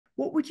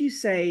What would you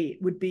say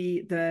would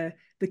be the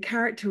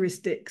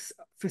characteristics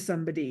for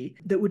somebody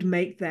that would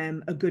make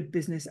them a good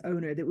business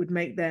owner, that would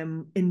make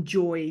them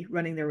enjoy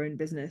running their own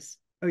business?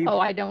 Are you? Oh,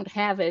 I don't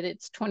have it.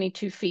 It's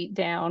 22 feet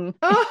down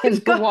Oh, in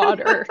the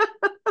water.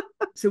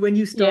 so when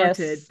you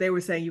started, Yes, they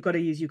were saying you've got to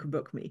use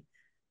YouCanBookMe.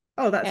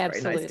 Oh, that's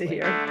very nice to absolutely.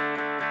 hear.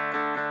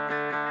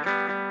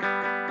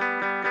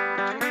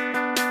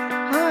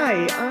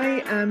 Hi,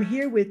 I am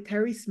here with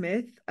Teri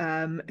Smith,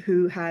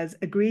 who has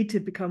agreed to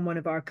become one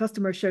of our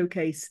customer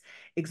showcase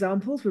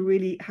examples. We're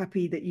really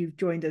happy that you've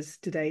joined us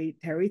today,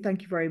 Teri.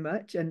 Thank you very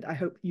much, and I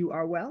hope you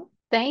are well.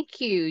 Thank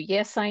you.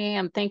 Yes, I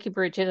am. Thank you,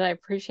 Bridget. I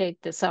appreciate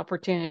this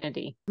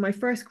opportunity. My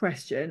first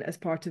question, as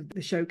part of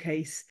the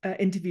showcase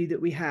interview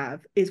that we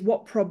have, is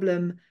what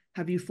problem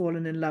have you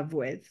fallen in love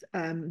with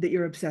that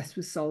you're obsessed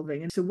with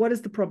solving? And so, what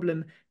is the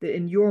problem that,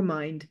 in your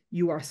mind,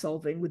 you are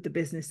solving with the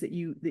business that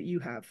you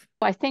have?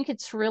 I think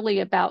it's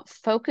really about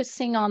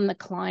focusing on the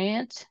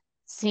client,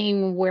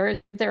 seeing where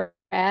they're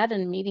at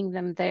and meeting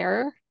them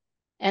there,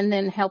 and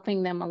then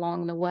helping them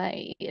along the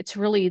way. It's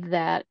really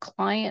that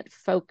client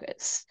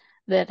focus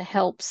that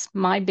helps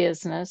my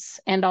business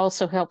and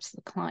also helps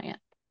the client.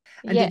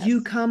 And did you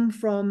Yes. come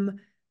from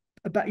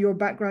about your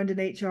background in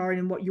HR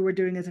and what you were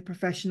doing as a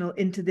professional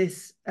into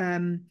this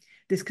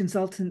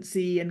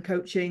consultancy and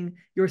coaching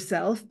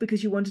yourself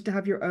because you wanted to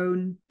have your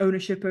own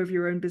ownership over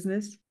your own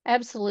business?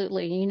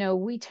 Absolutely.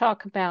 We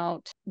talk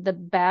about the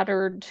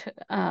battered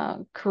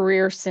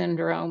career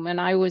syndrome,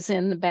 and I was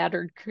in the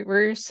battered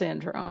career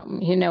syndrome,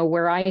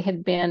 where I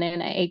had been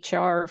in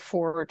HR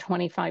for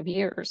 25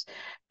 years.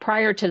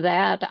 Prior to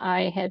that,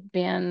 I had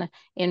been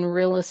in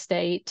real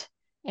estate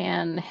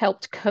and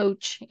helped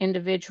coach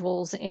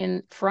individuals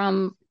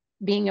from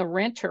being a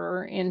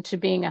renter into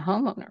being a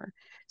homeowner.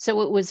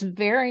 So it was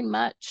very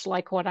much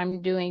like what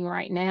I'm doing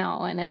right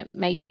now. And it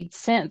made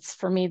sense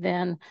for me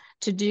then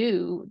to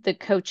do the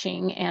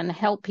coaching and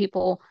help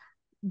people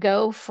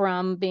go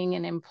from being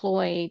an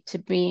employee to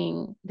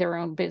being their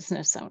own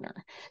business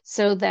owner.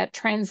 So that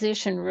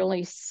transition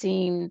really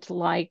seemed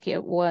like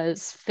it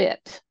was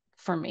fit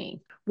for me.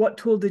 What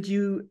tool did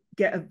you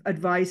get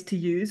advised to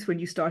use when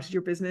you started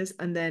your business?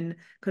 And then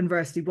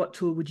conversely, what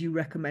tool would you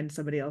recommend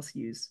somebody else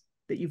use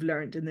that you've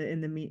learned in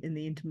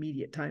the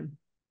intermediate time?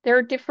 There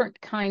are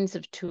different kinds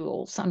of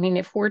tools. I mean,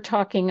 if we're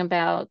talking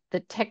about the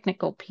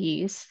technical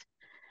piece,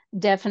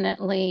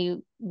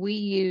 definitely we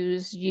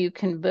use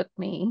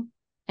YouCanBookMe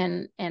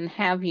and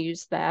have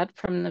used that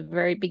from the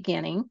very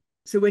beginning.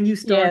 So when you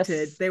started,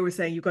 Yes, they were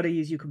saying you've got to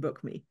use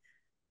YouCanBookMe.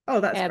 Oh,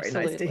 that's very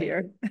nice to absolutely.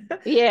 hear. So,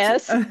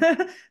 Yes.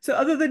 so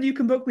other than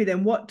YouCanBookMe,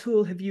 then what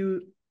tool have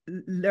you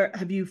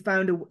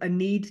found a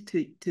need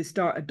to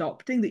start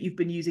adopting that you've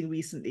been using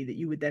recently that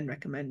you would then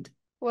recommend?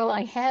 Well,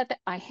 I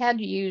had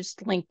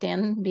used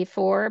LinkedIn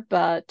before,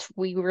 but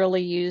we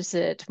really use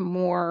it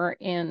more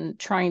in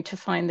trying to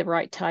find the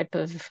right type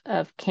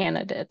of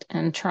candidate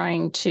and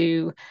trying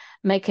to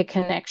make a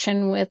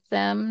connection with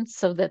them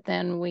so that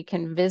then we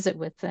can visit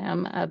with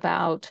them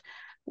about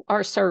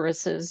our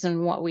services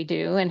and what we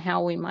do and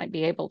how we might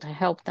be able to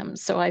help them.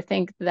 So I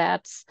think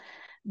that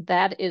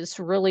is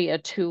really a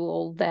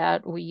tool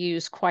that we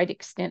use quite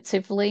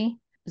extensively.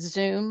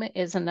 Zoom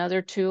is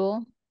another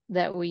tool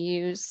that we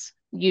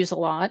use a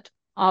lot.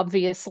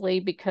 Obviously,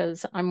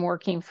 because I'm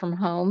working from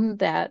home,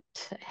 that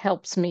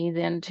helps me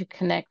then to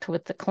connect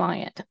with the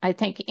client. I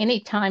think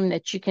anytime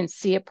that you can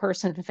see a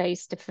person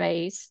face to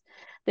face,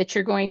 that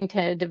you're going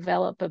to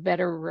develop a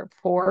better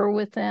rapport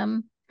with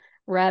them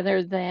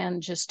rather than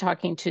just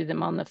talking to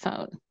them on the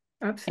phone.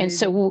 And Absolutely.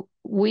 so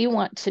we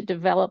want to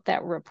develop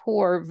that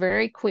rapport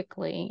very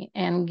quickly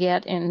and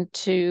get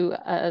into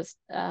a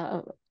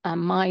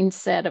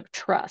mindset of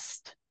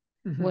trust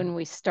Mhm. when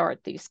we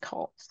start these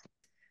calls.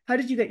 How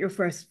did you get your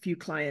first few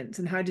clients,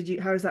 and how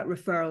has that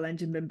referral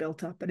engine been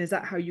built up? And is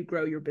that how you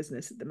grow your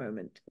business at the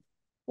moment?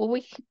 Well,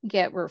 we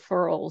get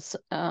referrals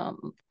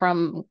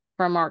from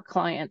our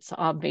clients,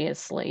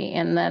 obviously,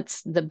 and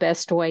that's the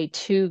best way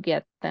to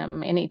get them.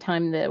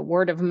 Anytime the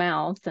word of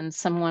mouth and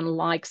someone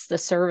likes the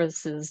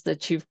services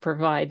that you've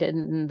provided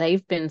and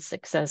they've been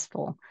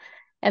successful,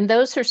 and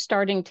those are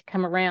starting to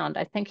come around.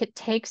 I think it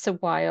takes a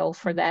while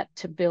for Mm. that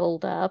to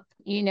build up.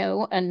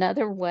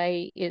 Another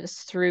way is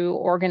through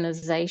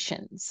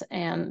organizations.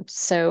 And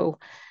so,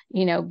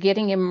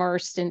 getting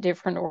immersed in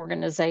different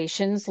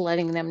organizations,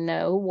 letting them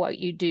know what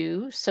you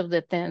do so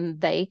that then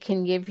they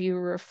can give you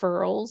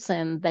referrals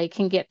and they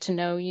can get to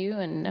know you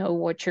and know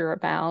what you're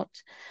about.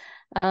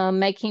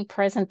 Making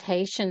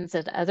presentations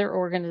at other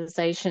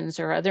organizations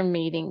or other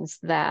meetings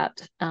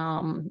that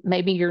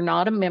maybe you're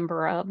not a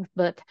member of,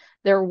 but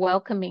they're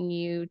welcoming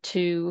you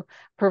to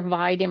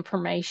provide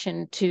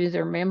information to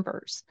their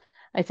members.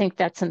 I think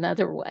that's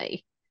another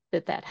way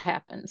that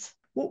happens.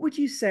 What would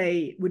you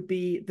say would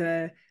be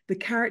the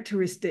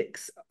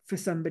characteristics for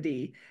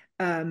somebody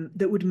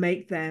that would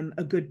make them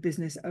a good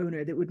business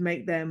owner, that would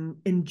make them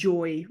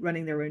enjoy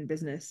running their own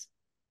business?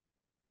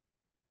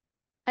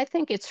 I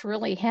think it's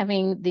really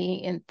having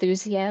the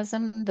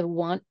enthusiasm, the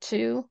want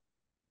to,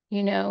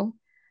 you know,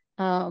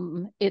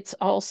 It's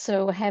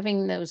also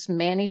having those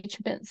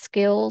management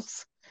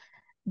skills.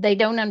 They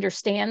don't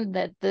understand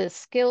that the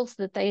skills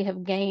that they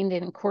have gained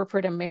in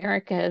corporate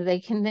America, they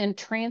can then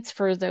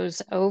transfer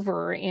those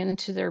over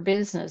into their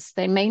business.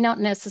 They may not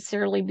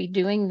necessarily be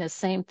doing the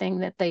same thing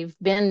that they've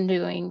been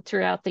doing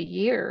throughout the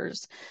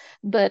years,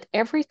 but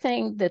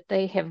everything that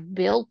they have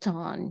built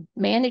on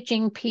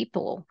managing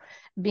people,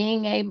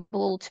 being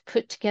able to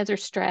put together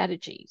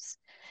strategies,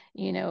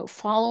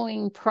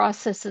 following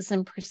processes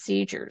and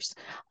procedures,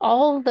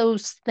 all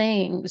those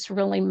things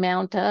really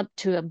mount up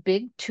to a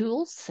big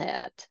tool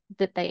set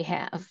that they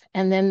have.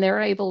 And then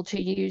they're able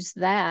to use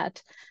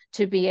that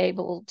to be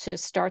able to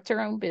start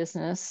their own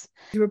business.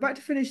 We're about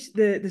to finish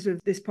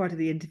this part of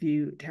the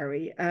interview,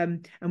 Teri,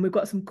 and we've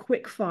got some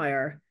quick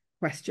fire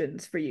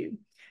questions for you.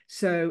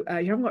 So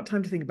you haven't got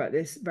time to think about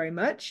this very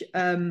much.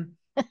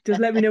 Just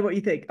let me know what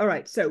you think. All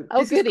right. So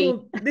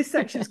this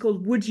section is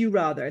called Would You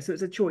Rather? So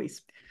it's a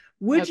choice.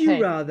 Would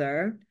you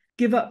rather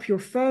give up your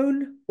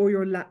phone or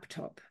your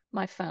laptop?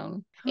 My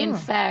phone. In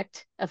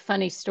fact, a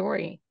funny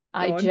story.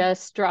 I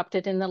just dropped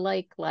it in the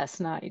lake last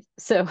night.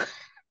 So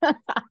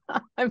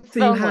I'm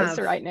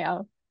phoneless right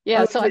now.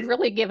 Yeah, so I've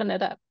really given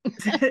it up.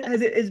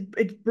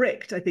 It's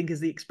bricked, I think is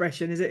the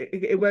expression. Is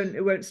it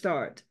won't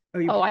start?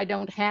 I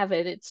don't have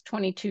it. It's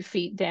 22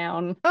 feet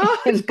down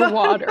in the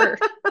water.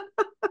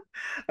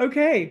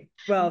 Okay.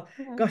 Well,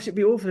 gosh, it'd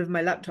be awful if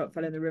my laptop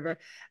fell in the river.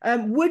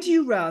 Would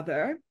you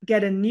rather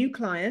get a new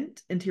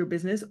client into your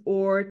business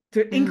or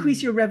to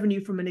increase your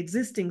revenue from an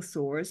existing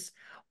source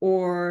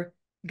or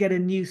get a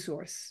new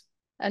source?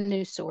 A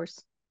new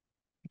source.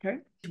 Okay.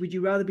 Would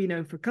you rather be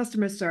known for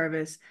customer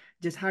service,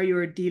 just how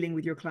you're dealing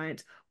with your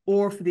clients,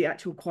 or for the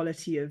actual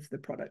quality of the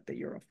product that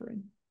you're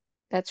offering?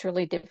 That's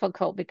really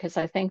difficult because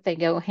I think they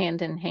go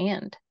hand in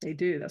hand. They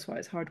do. That's why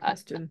it's a hard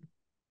question.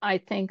 I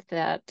think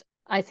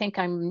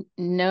I'm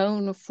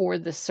known for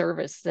the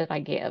service that I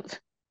give.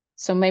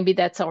 So maybe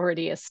that's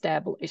already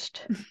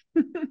established.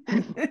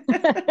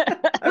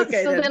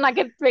 Okay. So then I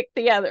can pick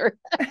the other.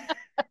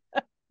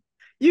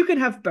 You can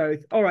have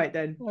both. All right,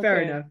 then. Okay.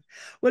 Fair enough.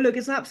 Well, look,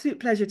 it's an absolute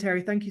pleasure,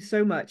 Teri. Thank you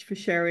so much for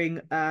sharing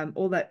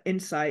all that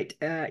insight.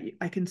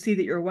 I can see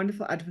that you're a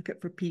wonderful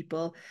advocate for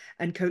people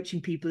and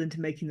coaching people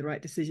into making the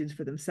right decisions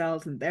for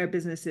themselves and their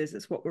businesses.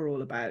 That's what we're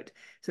all about.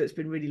 So it's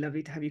been really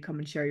lovely to have you come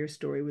and share your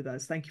story with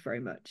us. Thank you very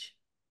much.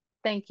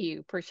 Thank you.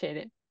 Appreciate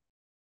it.